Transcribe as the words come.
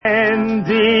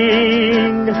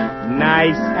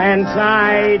nice and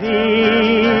tidy.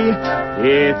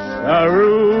 It's a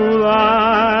rule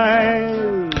I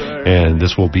learned. And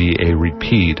this will be a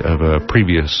repeat of a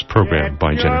previous program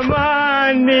by Jennifer.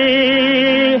 Money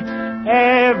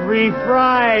every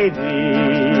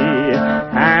Friday.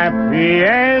 Happy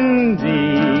endings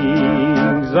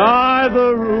are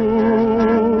the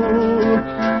rule.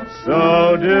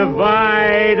 So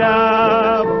divide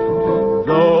up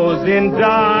those in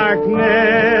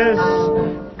darkness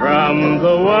from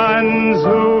the ones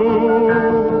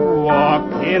who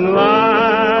walk in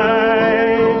light.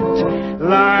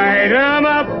 Light 'em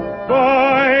up,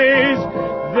 boys,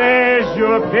 there's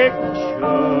your picture.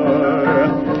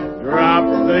 Drop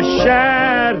the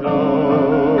shadows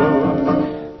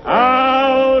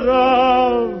out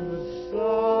of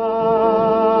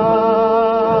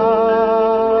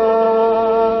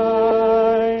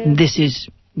sight. This is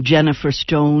Jennifer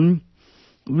Stone,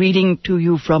 reading to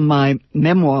you from my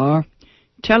memoir,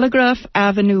 Telegraph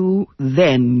Avenue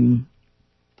Then.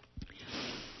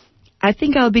 I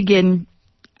think I'll begin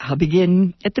at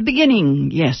the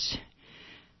beginning, yes,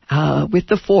 with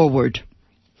the foreword.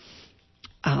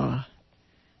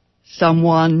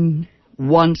 Someone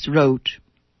once wrote,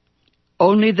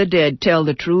 "Only the dead tell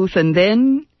the truth, and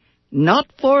then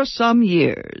not for some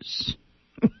years."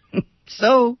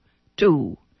 So,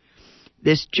 too,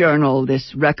 this journal,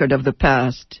 this record of the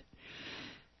past.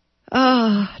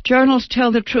 Journals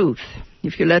tell the truth.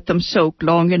 If you let them soak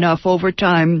long enough, over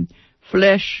time,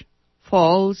 flesh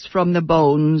falls from the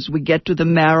bones. We get to the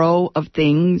marrow of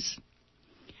things.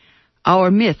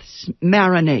 Our myths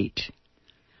marinate.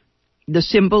 The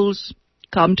symbols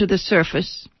come to the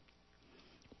surface.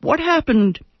 What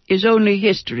happened is only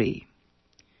history.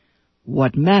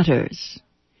 What matters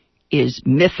is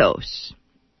mythos.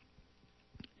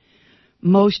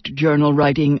 Most journal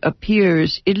writing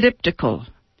appears elliptical.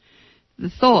 The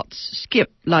thoughts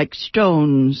skip like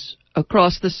stones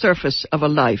across the surface of a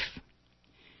life.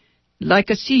 Like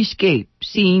a seascape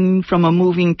seen from a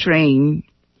moving train,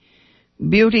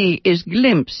 beauty is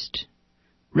glimpsed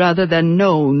rather than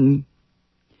known.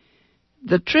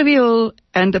 The trivial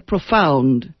and the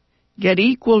profound get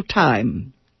equal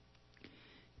time.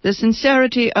 The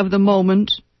sincerity of the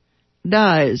moment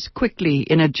dies quickly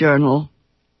in a journal.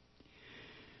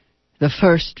 The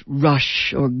first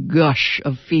rush or gush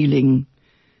of feeling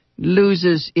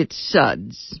loses its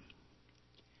suds.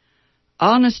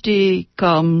 Honesty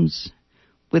comes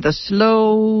with a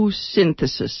slow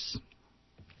synthesis.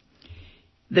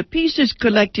 The pieces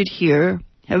collected here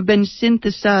have been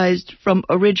synthesized from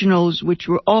originals which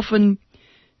were often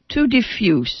too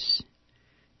diffuse,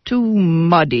 too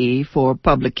muddy for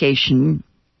publication.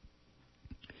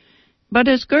 But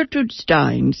as Gertrude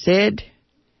Stein said,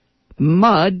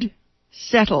 mud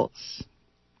settles.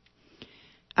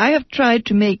 I have tried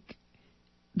to make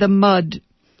the mud,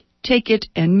 take it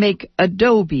and make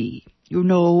adobe,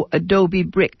 adobe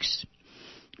bricks,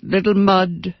 little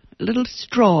mud, little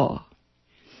straw,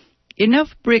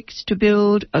 enough bricks to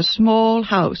build a small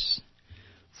house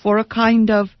for a kind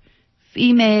of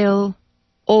female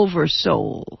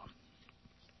oversoul.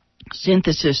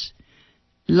 Synthesis,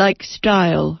 like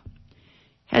style,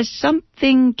 has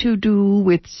something to do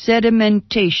with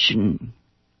sedimentation,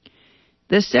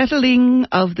 the settling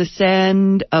of the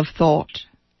sand of thought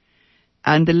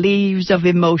and the leaves of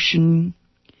emotion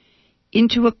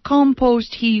into a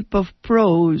compost heap of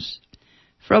prose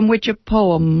from which a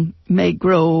poem may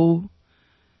grow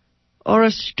or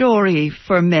a story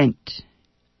ferment.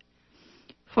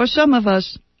 For some of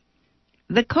us,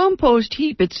 the compost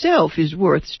heap itself is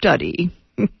worth study.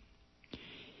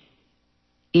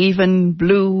 Even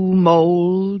blue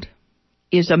mold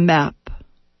is a map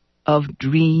of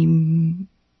dream.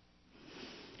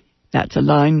 That's a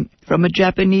line from a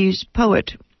Japanese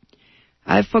poet.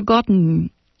 I've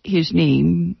forgotten his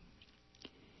name.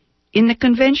 In the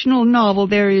conventional novel,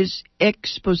 there is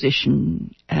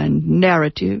exposition and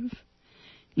narrative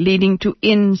leading to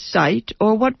insight,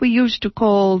 or what we used to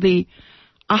call the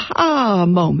aha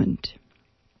moment.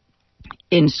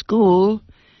 In school,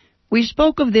 we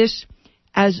spoke of this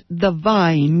as the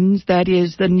vines, that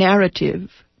is, the narrative,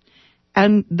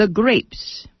 and the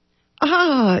grapes.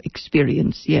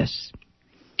 Experience, yes.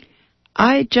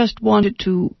 I just wanted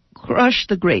to crush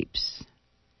the grapes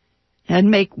and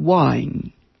make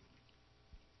wine.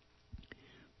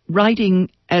 Writing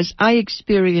as I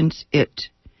experience it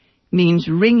means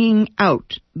wringing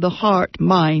out the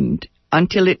heart-mind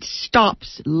until it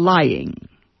stops lying.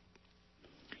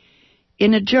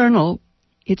 In a journal,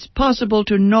 it's possible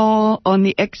to gnaw on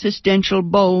the existential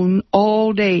bone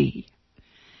all day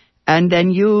and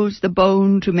then use the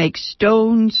bone to make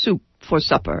stone soup for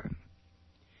supper.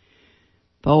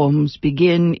 Poems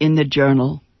begin in the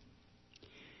journal.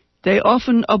 They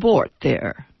often abort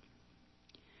there.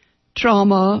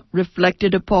 Trauma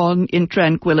reflected upon in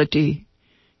tranquility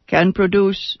can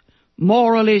produce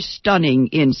morally stunning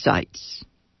insights.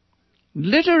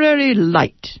 Literary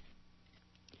light.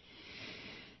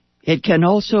 It can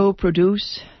also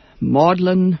produce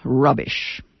maudlin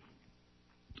rubbish.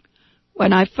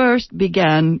 When I first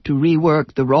began to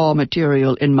rework the raw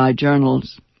material in my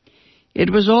journals, it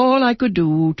was all I could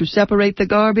do to separate the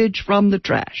garbage from the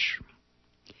trash.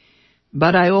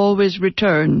 But I always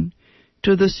return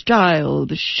to the style,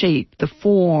 the shape, the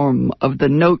form of the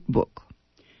notebook,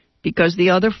 because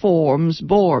the other forms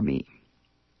bore me.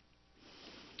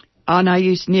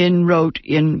 Anais Nin wrote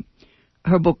in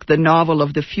her book, The Novel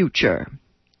of the Future,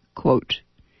 quote,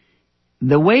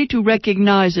 "The way to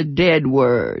recognize a dead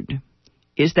word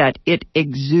is that it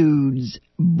exudes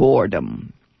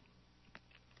boredom."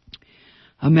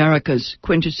 America's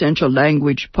quintessential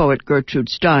language poet Gertrude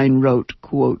Stein wrote,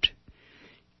 quote,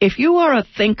 "If you are a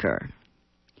thinker,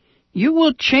 you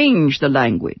will change the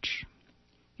language.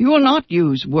 You will not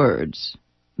use words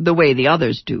the way the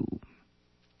others do."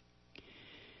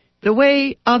 The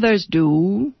way others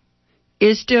do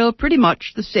is still pretty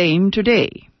much the same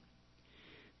today.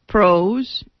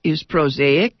 Prose is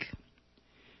prosaic,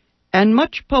 and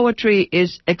much poetry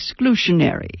is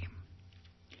exclusionary.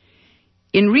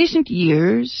 In recent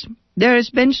years, there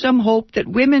has been some hope that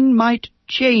women might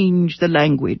change the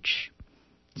language,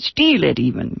 steal it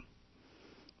even.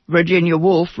 Virginia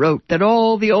Woolf wrote that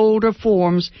all the older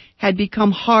forms had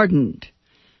become hardened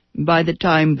by the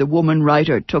time the woman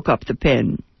writer took up the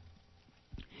pen.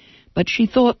 But she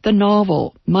thought the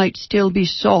novel might still be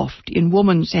soft in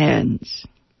woman's hands.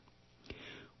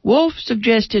 Woolf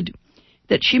suggested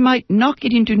that she might knock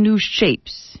it into new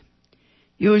shapes,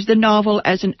 use the novel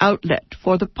as an outlet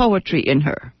for the poetry in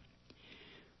her.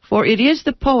 "For it is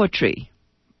the poetry,"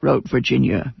 wrote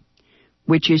Virginia,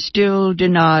 "which is still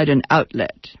denied an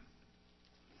outlet."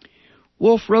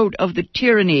 Woolf wrote of the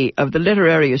tyranny of the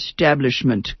literary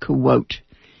establishment, quote,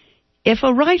 "If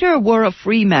a writer were a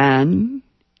free man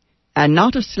and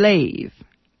not a slave,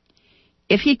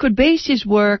 if he could base his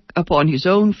work upon his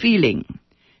own feeling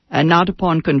and not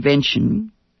upon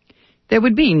convention, there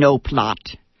would be no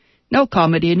plot, no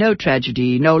comedy, no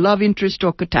tragedy, no love interest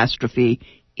or catastrophe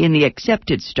in the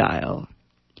accepted style,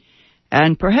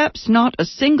 and perhaps not a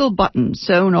single button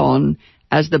sewn on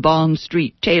as the Bond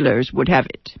Street tailors would have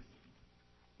it."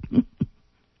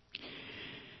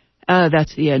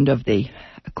 That's the end of the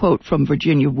quote from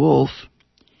Virginia Woolf.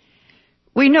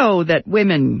 We know that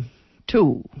women,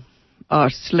 too, are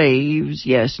slaves,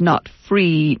 yes, not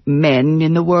free men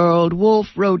in the world. Woolf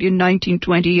wrote in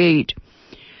 1928,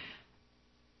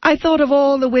 "I thought of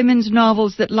all the women's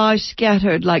novels that lie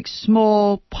scattered like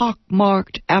small,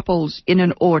 pock-marked apples in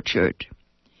an orchard.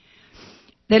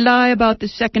 They lie about the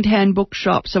second-hand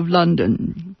bookshops of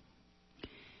London.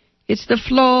 It's the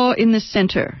flaw in the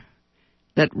center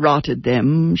that rotted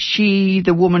them. She,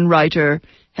 the woman writer,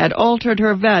 had altered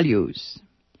her values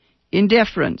in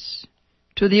deference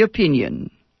to the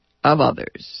opinion of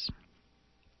others."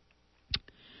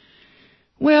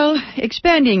 Well,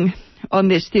 expanding on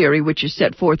this theory, which is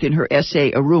set forth in her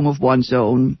essay, A Room of One's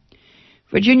Own,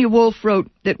 Virginia Woolf wrote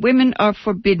that women are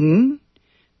forbidden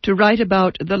to write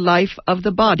about the life of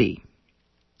the body.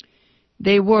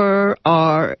 They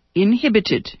are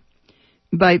inhibited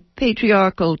by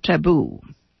patriarchal taboo.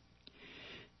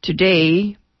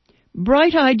 Today,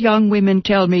 bright-eyed young women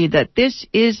tell me that this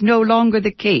is no longer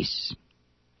the case.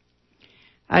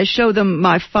 I show them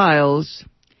my files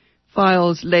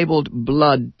labeled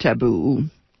blood taboo,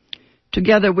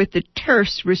 together with the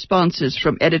terse responses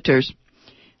from editors,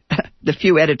 the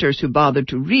few editors who bothered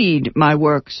to read my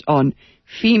works on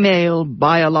female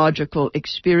biological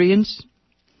experience.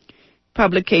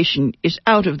 Publication is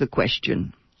out of the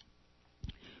question.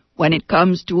 When it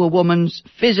comes to a woman's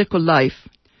physical life,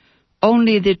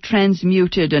 only the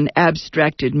transmuted and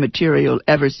abstracted material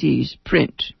ever sees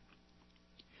print.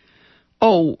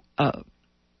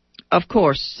 Of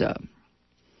course,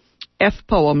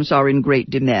 F-poems are in great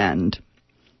demand.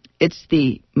 It's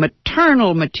the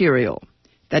maternal material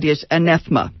that is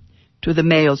anathema to the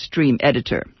mainstream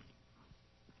editor.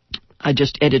 I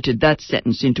just edited that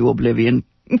sentence into oblivion.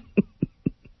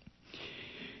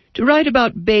 To write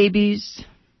about babies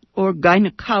or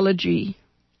gynecology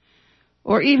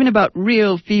or even about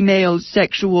real female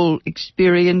sexual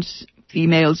experience,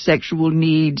 female sexual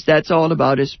needs, that's all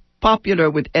about as popular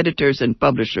with editors and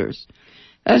publishers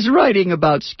as writing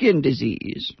about skin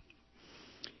disease.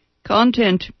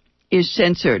 Content is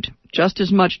censored just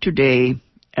as much today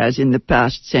as in the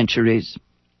past centuries.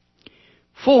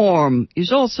 Form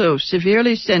is also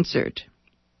severely censored.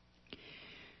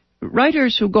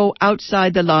 Writers who go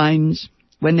outside the lines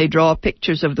when they draw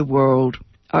pictures of the world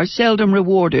are seldom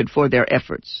rewarded for their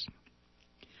efforts.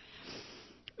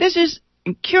 This is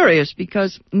curious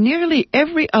because nearly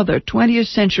every other 20th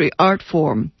century art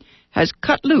form has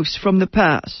cut loose from the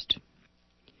past.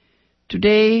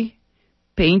 Today,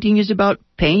 painting is about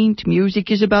paint, music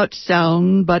is about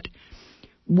sound, but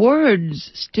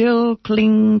words still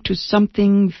cling to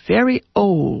something very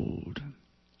old.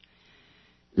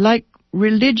 Like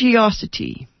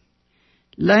religiosity,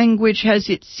 language has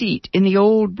its seat in the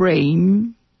old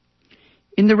brain,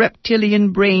 in the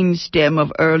reptilian brain stem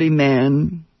of early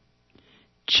man.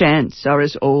 Chants are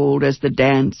as old as the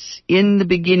dance. In the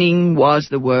beginning was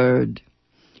the Word,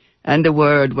 and the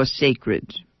Word was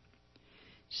sacred.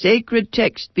 Sacred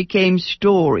text became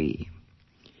story,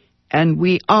 and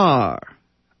we are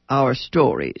our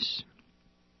stories.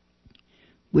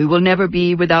 We will never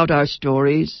be without our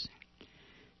stories,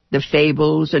 the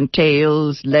fables and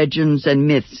tales, legends and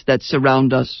myths that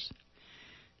surround us,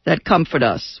 that comfort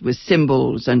us with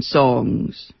symbols and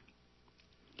songs.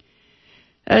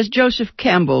 As Joseph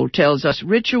Campbell tells us,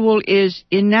 ritual is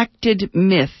enacted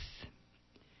myth.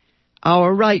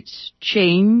 Our rites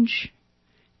change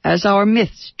as our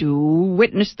myths do.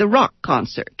 Witness the rock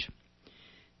concert.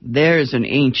 There's an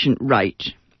ancient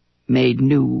rite made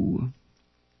new.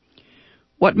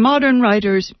 What modern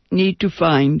writers need to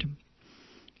find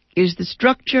is the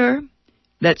structure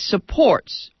that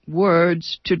supports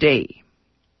words today.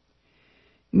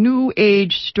 New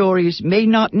Age stories may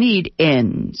not need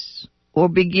ends or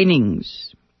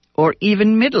beginnings or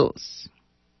even middles.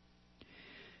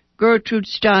 Gertrude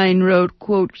Stein wrote,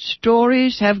 quote,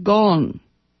 "Stories have gone,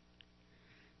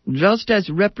 just as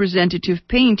representative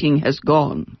painting has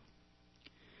gone.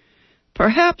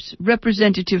 Perhaps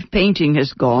representative painting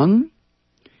has gone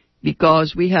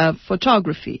because we have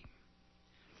photography.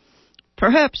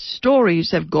 Perhaps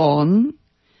stories have gone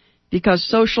because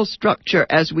social structure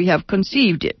as we have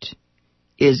conceived it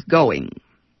is going."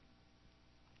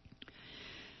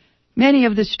 Many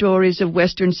of the stories of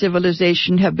Western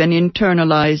civilization have been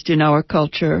internalized in our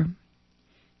culture.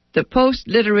 The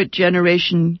post-literate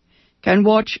generation can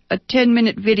watch a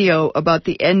 10-minute video about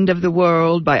the end of the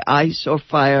world by ice or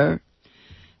fire,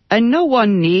 and no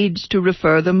one needs to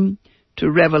refer them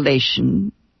to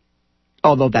Revelation,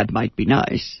 although that might be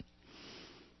nice.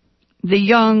 The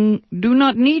young do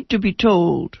not need to be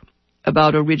told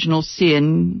about original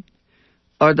sin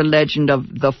or the legend of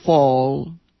the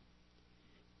fall.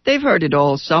 They've heard it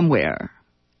all somewhere.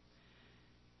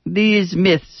 These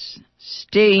myths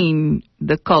stain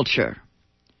the culture,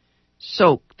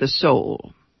 soak the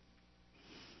soul.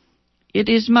 It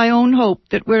is my own hope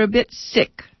that we're a bit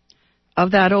sick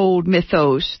of that old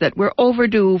mythos, that we're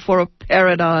overdue for a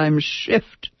paradigm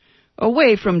shift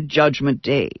away from Judgment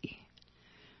Day,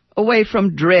 away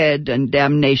from dread and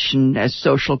damnation as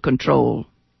social control,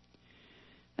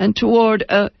 and toward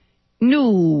a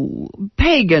new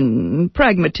pagan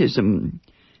pragmatism,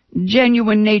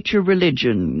 genuine nature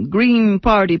religion, Green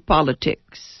Party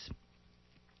politics.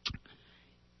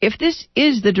 If this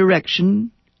is the direction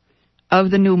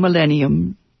of the new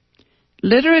millennium,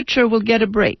 literature will get a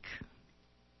break.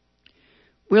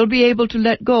 We'll be able to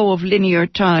let go of linear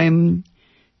time,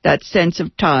 that sense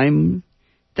of time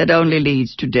that only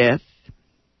leads to death.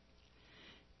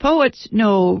 Poets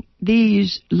know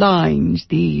these lines,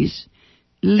 these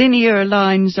linear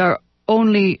lines, are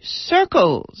only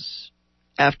circles,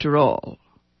 after all.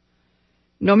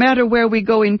 No matter where we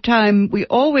go in time, we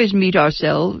always meet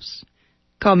ourselves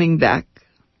coming back.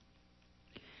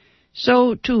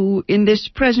 So, too, in this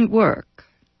present work,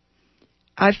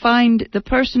 I find the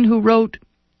person who wrote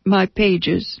my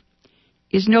pages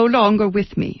is no longer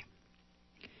with me,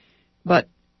 but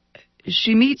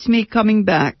she meets me coming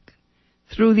back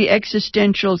through the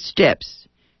existential steps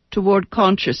toward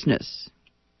consciousness.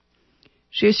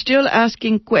 She is still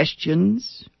asking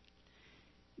questions.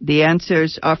 The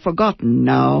answers are forgotten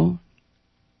now.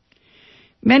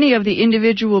 Many of the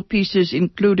individual pieces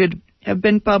included have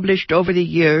been published over the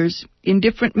years in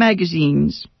different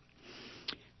magazines.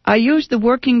 I used the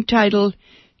working title,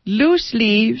 Loose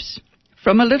Leaves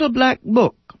from a Little Black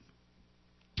Book.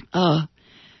 I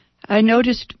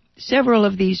noticed several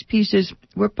of these pieces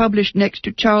were published next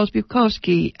to Charles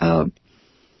Bukowski,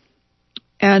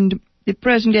 and the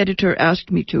present editor asked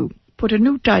me to put a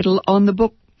new title on the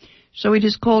book, so it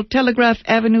is called Telegraph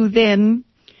Avenue Then,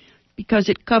 because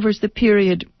it covers the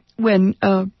period when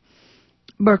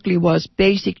Berkeley was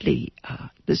basically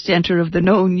the center of the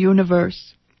known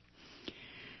universe.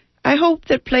 I hope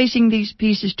that placing these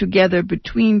pieces together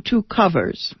between two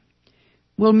covers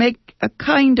will make a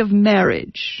kind of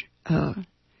marriage,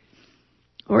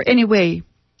 or anyway,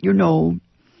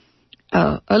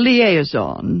 a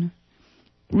liaison.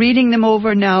 Reading them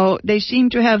over now, they seem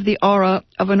to have the aura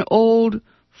of an old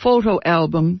photo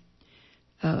album.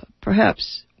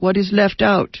 Perhaps what is left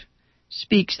out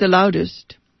speaks the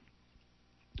loudest.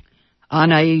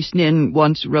 Anais Nin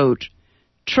once wrote,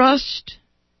 "Trust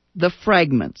the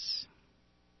fragments."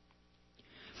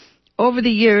 Over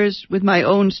the years, with my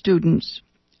own students,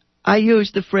 I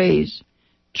use the phrase,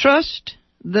 "Trust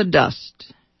the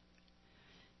dust."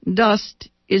 Dust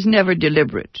is never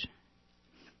deliberate.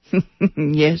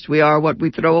 Yes, we are what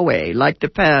we throw away, like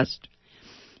the past.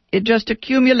 It just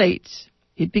accumulates.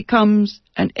 It becomes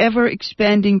an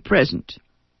ever-expanding present.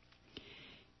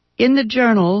 In the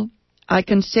journal, I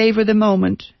can savor the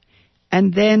moment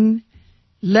and then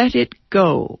let it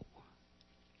go.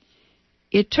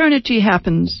 Eternity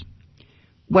happens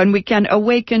when we can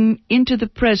awaken into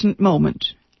the present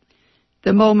moment,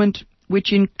 the moment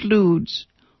which includes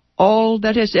all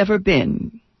that has ever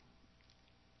been.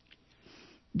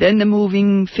 Then the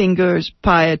moving fingers,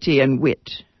 piety, and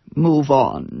wit move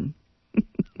on.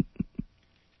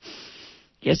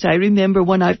 Yes, I remember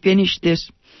when I finished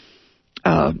this,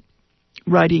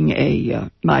 writing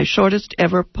my shortest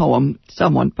ever poem.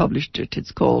 Someone published it.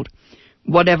 It's called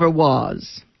 "Whatever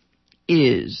Was,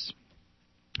 Is."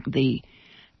 The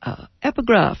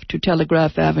epigraph to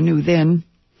Telegraph Avenue then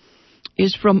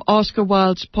is from Oscar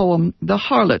Wilde's poem "The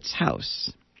Harlot's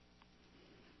House."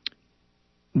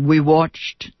 We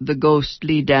watched the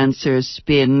ghostly dancers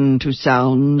spin to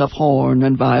sound of horn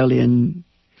and violin,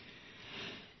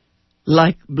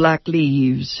 like black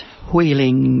leaves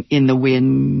wailing in the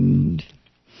wind.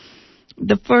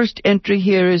 The first entry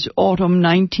here is autumn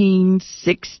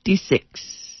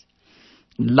 1966,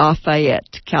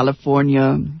 Lafayette,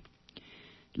 California.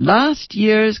 Last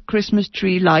year's Christmas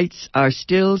tree lights are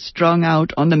still strung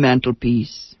out on the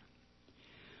mantelpiece.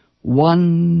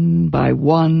 One by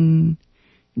one,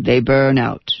 they burn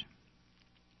out.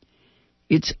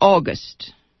 It's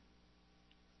August,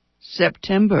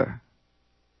 September.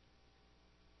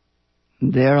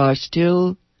 There are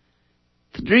still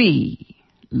 3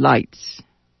 lights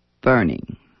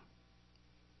burning.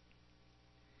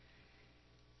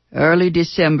 Early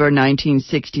December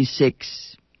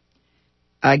 1966,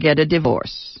 I get a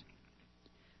divorce.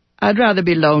 I'd rather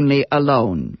be lonely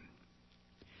alone.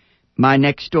 My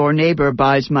next-door neighbor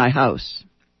buys my house.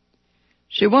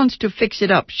 She wants to fix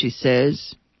it up, she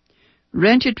says.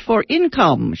 Rent it for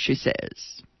income, she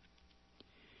says.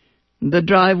 The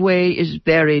driveway is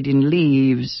buried in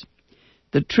leaves.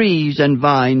 The trees and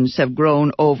vines have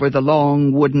grown over the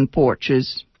long wooden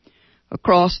porches,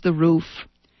 across the roof,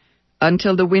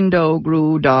 until the window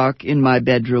grew dark in my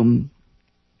bedroom.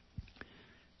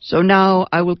 So now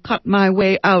I will cut my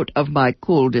way out of my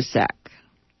cul-de-sac.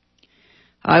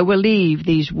 I will leave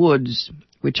these woods,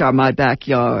 which are my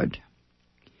backyard.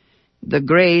 The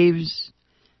graves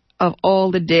of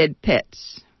all the dead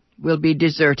pets will be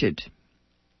deserted.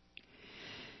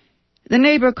 The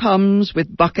neighbor comes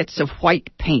with buckets of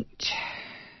white paint.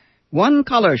 One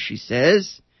color, she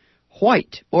says.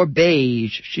 White or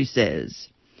beige, she says.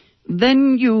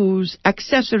 Then use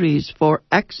accessories for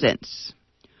accents.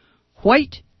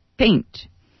 White paint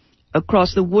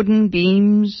across the wooden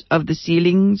beams of the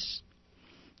ceilings.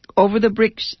 Over the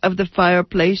bricks of the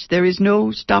fireplace, there is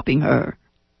no stopping her.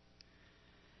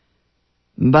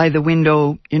 By the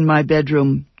window in my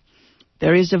bedroom,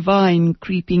 there is a vine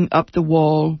creeping up the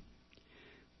wall.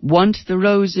 Once the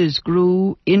roses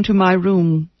grew into my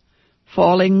room,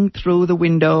 falling through the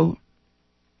window.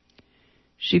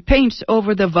 She paints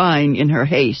over the vine in her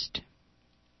haste,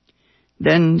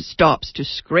 then stops to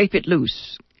scrape it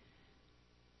loose.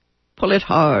 Pull it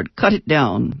hard, cut it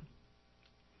down.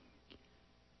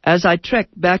 As I trek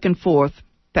back and forth,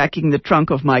 packing the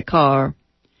trunk of my car,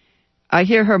 I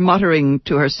hear her muttering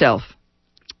to herself,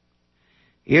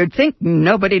 "You'd think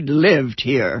nobody'd lived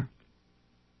here."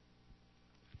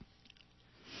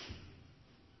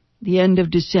 The end of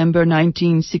December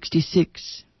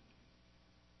 1966.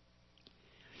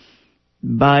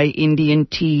 Buy Indian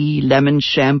tea, lemon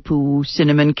shampoo,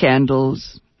 cinnamon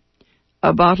candles,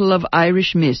 a bottle of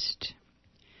Irish mist.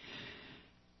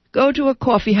 Go to a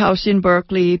coffee house in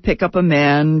Berkeley, pick up a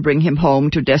man, bring him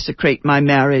home to desecrate my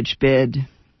marriage bed.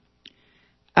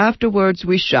 Afterwards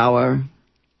we shower.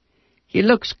 He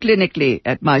looks clinically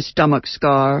at my stomach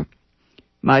scar,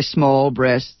 my small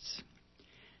breasts.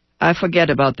 I forget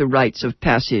about the rites of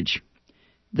passage,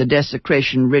 the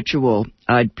desecration ritual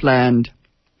I'd planned.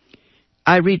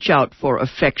 I reach out for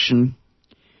affection,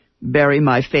 bury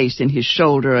my face in his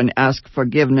shoulder and ask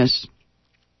forgiveness.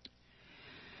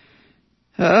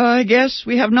 I guess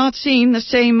we have not seen the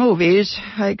same movies.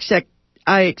 I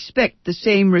expect the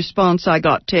same response I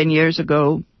got 10 years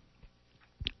ago.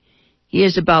 He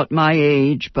is about my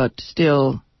age, but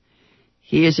still,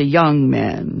 he is a young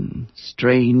man.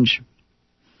 Strange.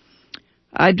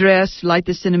 I dress, light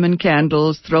the cinnamon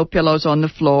candles, throw pillows on the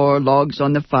floor, logs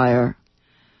on the fire,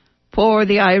 pour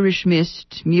the Irish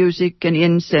mist, music and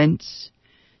incense,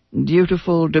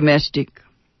 dutiful domestic.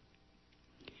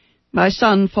 My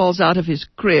son falls out of his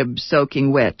crib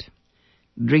soaking wet,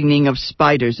 dreaming of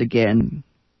spiders again.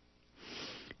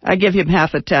 I give him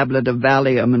half a tablet of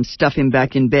Valium and stuff him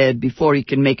back in bed before he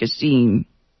can make a scene.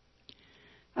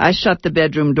 I shut the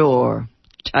bedroom door,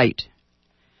 tight.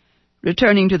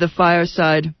 Returning to the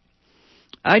fireside,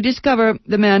 I discover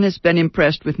the man has been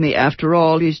impressed with me after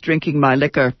all. He's drinking my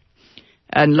liquor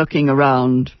and looking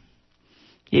around.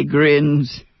 He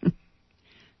grins.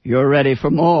 You're ready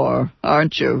for more,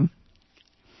 aren't you?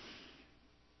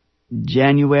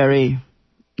 January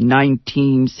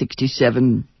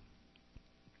 1967.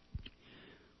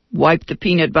 Wipe the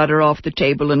peanut butter off the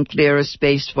table and clear a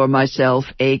space for myself,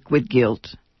 ache with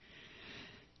guilt.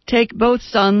 Take both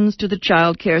sons to the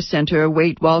child care center,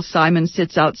 wait while Simon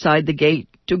sits outside the gate.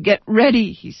 To get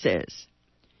ready, he says.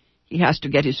 He has to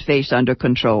get his face under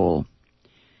control.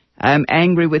 I am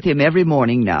angry with him every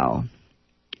morning now.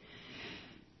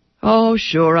 Oh,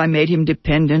 sure, I made him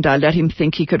dependent. I let him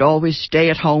think he could always stay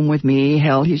at home with me.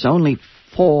 Hell, he's only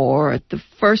 4. At the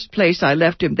first place I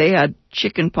left him, they had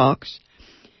chicken pox.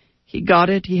 He got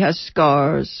it. He has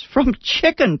scars from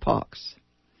chicken pox.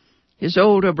 His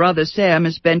older brother, Sam,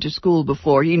 has been to school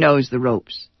before. He knows the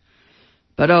ropes.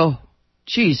 But, oh,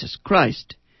 Jesus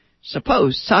Christ,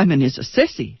 suppose Simon is a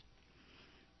sissy.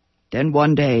 Then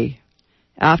one day,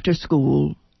 after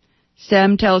school,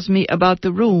 Sam tells me about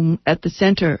the room at the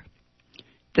center.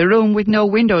 The room with no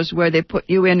windows where they put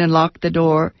you in and lock the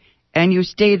door, and you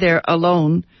stay there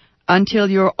alone until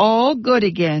you're all good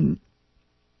again.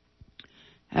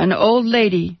 An old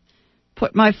lady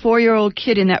put my 4-year-old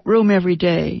kid in that room every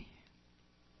day.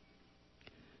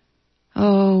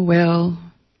 Oh, well,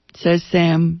 says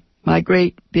Sam, my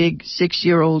great big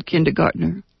 6-year-old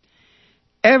kindergartner.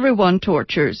 Everyone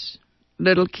tortures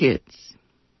little kids.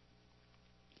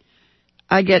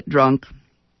 I get drunk.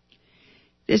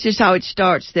 This is how it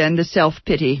starts then, the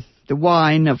self-pity, the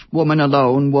whine of woman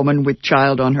alone, woman with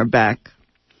child on her back.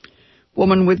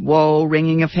 Woman with woe,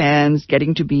 wringing of hands,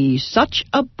 getting to be such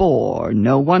a bore,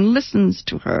 no one listens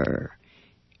to her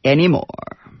anymore.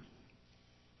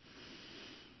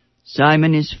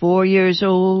 Simon is 4 years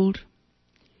old.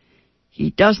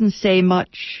 He doesn't say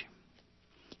much.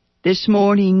 This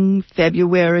morning,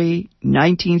 February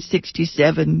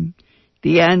 1967,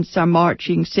 the ants are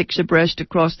marching 6 abreast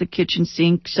across the kitchen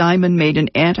sink. Simon made an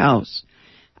ant house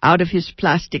out of his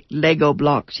plastic Lego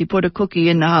blocks. He put a cookie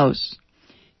in the house.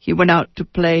 He went out to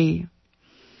play.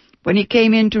 When he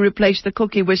came in to replace the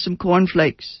cookie with some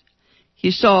cornflakes,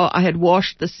 he saw I had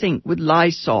washed the sink with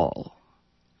Lysol.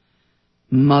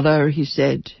 Mother, he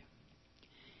said,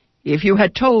 if you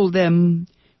had told them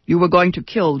you were going to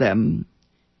kill them,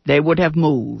 they would have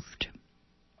moved.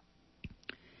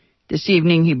 This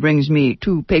evening he brings me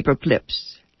 2 paper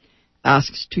clips,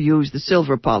 asks to use the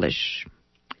silver polish.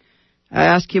 I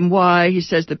ask him why. He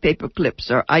says the paper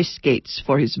clips are ice skates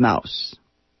for his mouse.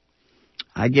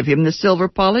 I give him the silver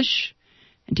polish,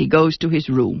 and he goes to his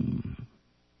room.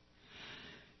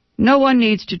 No one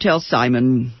needs to tell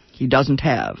Simon he doesn't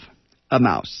have a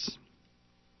mouse.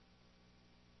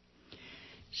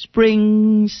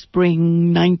 Spring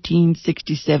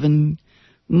 1967.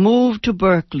 Move to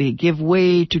Berkeley, give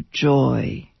way to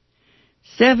joy.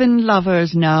 7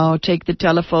 lovers now take the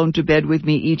telephone to bed with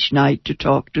me each night to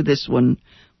talk to this one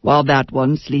while that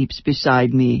one sleeps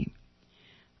beside me.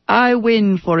 I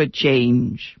win for a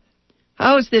change.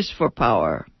 How's this for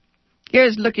power?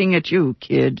 Here's looking at you,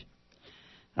 kid.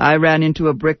 I ran into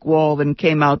a brick wall and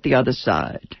came out the other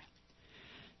side.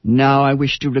 Now I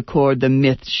wish to record the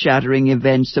myth-shattering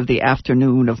events of the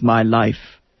afternoon of my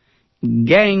life.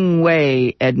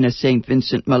 Gangway, Edna St.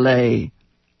 Vincent Millay.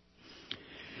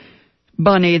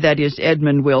 Bunny, that is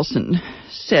Edmund Wilson,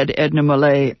 said Edna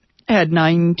Millay, had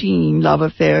 19 love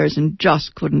affairs and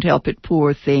just couldn't help it,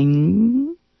 poor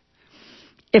thing.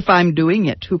 If I'm doing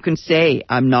it, who can say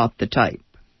I'm not the type?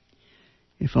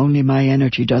 If only my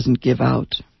energy doesn't give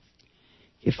out.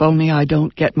 If only I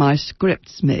don't get my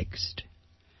scripts mixed.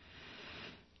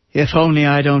 If only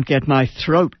I don't get my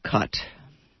throat cut.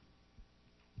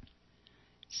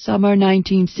 Summer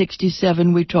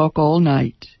 1967, we talk all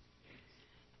night.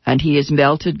 And he is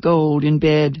melted gold in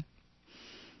bed.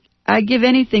 I give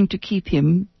anything to keep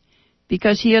him,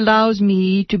 because he allows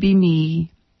me to be me.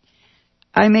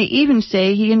 I may even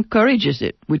say he encourages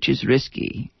it, which is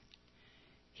risky.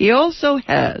 He also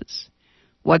has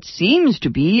what seems to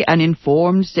be an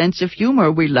informed sense of humor.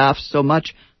 We laugh so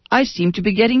much, I seem to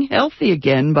be getting healthy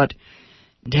again, but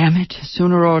damn it,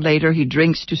 sooner or later he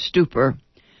drinks to stupor.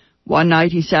 One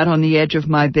night he sat on the edge of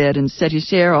my bed and set his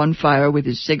hair on fire with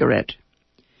his cigarette.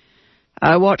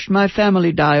 I watched my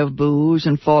family die of booze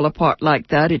and fall apart like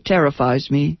that. It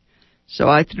terrifies me, so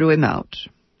I threw him out.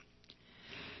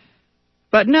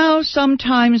 But now,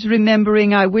 sometimes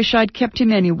remembering, I wish I'd kept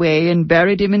him anyway and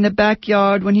buried him in the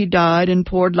backyard when he died and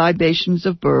poured libations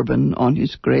of bourbon on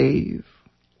his grave.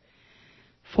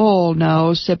 Fall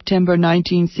now, September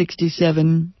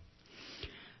 1967.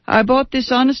 I bought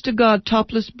this honest-to-God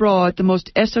topless bra at the most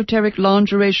esoteric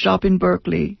lingerie shop in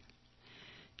Berkeley.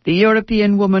 The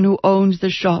European woman who owns the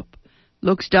shop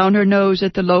looks down her nose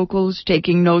at the locals,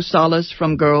 taking no solace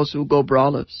from girls who go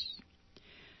braless.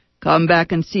 Come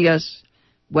back and see us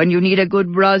when you need a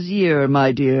good brassiere,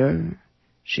 my dear.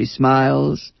 She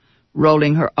smiles,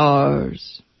 rolling her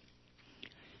R's.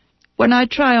 When I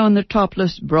try on the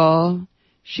topless bra,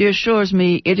 she assures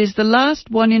me it is the last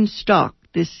one in stock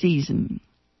this season.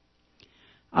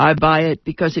 I buy it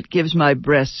because it gives my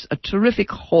breasts a terrific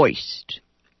hoist.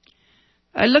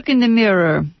 I look in the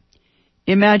mirror.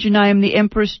 Imagine I am the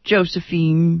Empress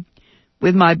Josephine,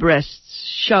 with my breasts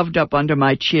shoved up under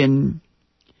my chin.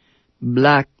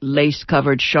 Black,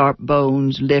 lace-covered sharp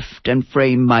bones lift and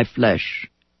frame my flesh.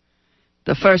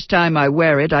 The first time I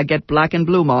wear it, I get black and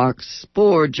blue marks.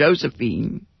 Poor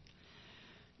Josephine.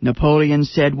 Napoleon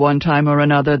said one time or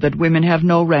another that women have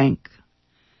no rank.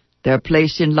 Their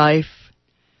place in life,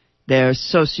 their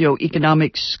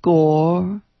socio-economic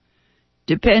score,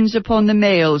 depends upon the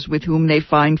males with whom they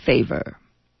find favor.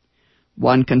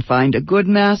 One can find a good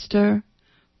master,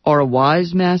 or a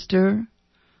wise master,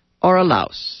 or a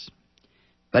louse.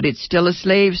 But it's still a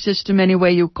slave system any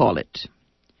way you call it.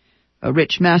 A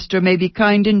rich master may be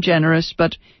kind and generous,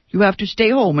 but you have to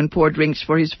stay home and pour drinks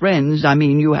for his friends. I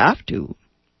mean, you have to.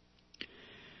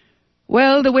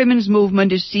 Well, the women's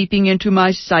movement is seeping into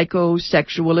my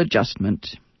psychosexual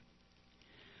adjustment.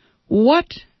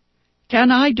 What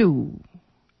can I do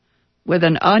with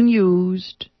an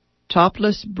unused,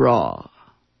 topless bra?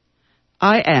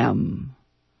 I am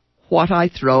what I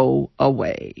throw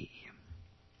away.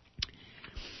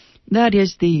 That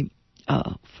is the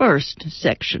first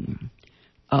section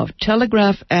of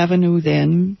Telegraph Avenue,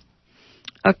 then,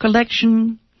 a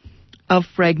collection of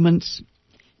fragments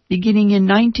beginning in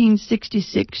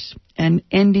 1966 and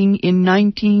ending in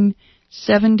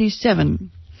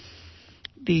 1977.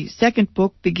 The second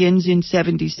book begins in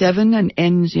 77 and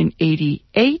ends in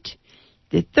 88.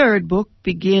 The third book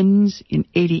begins in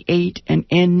 88 and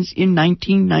ends in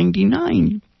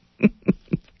 1999.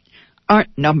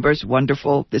 Aren't numbers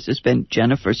wonderful? This has been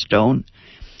Jennifer Stone.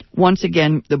 Once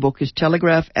again, the book is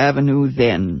Telegraph Avenue,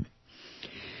 then.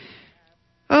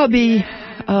 I'll be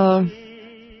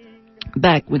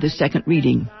back with a second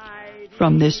reading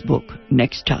from this book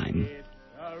next time.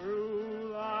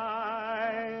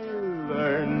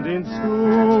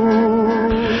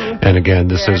 And again,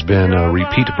 this has been a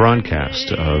repeat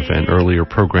broadcast of an earlier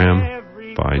program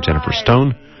by Jennifer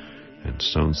Stone and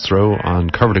Stone's Throw on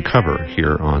Cover to Cover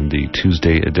here on the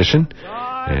Tuesday edition.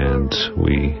 And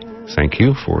we thank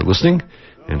you for listening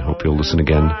and hope you'll listen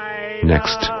again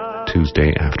next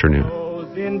Tuesday afternoon.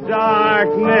 In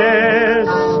darkness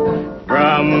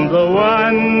from the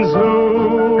ones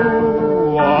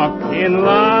who walk in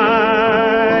light.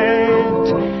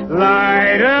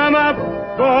 Light 'em up,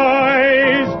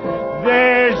 boys,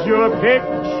 there's your picture.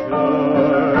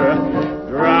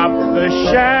 Drop the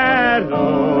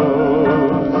shadows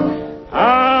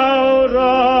out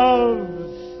of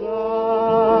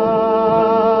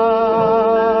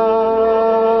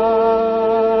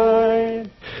sight.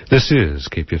 This is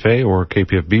KPFA or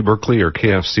KPFB Berkeley or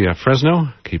KFCF Fresno,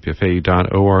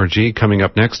 kpfa.org. Coming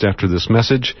up next after this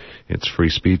message, it's Free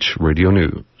Speech Radio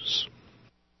News.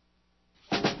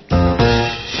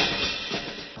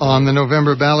 On the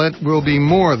November ballot will be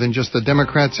more than just the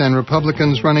Democrats and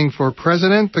Republicans running for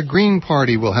president. The Green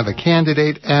Party will have a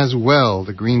candidate as well.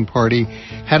 The Green Party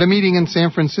had a meeting in San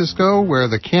Francisco where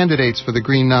the candidates for the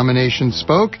Green nomination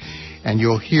spoke, and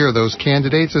you'll hear those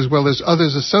candidates as well as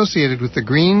others associated with the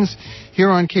Greens here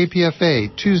on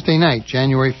KPFA Tuesday night,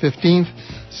 January 15th,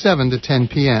 7 to 10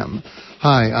 p.m.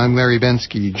 Hi, I'm Larry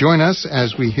Bensky. Join us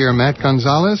as we hear Matt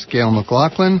Gonzalez, Gail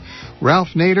McLaughlin,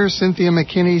 Ralph Nader, Cynthia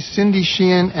McKinney, Cindy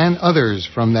Sheehan, and others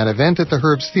from that event at the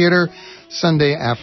Herbst Theater Sunday afternoon.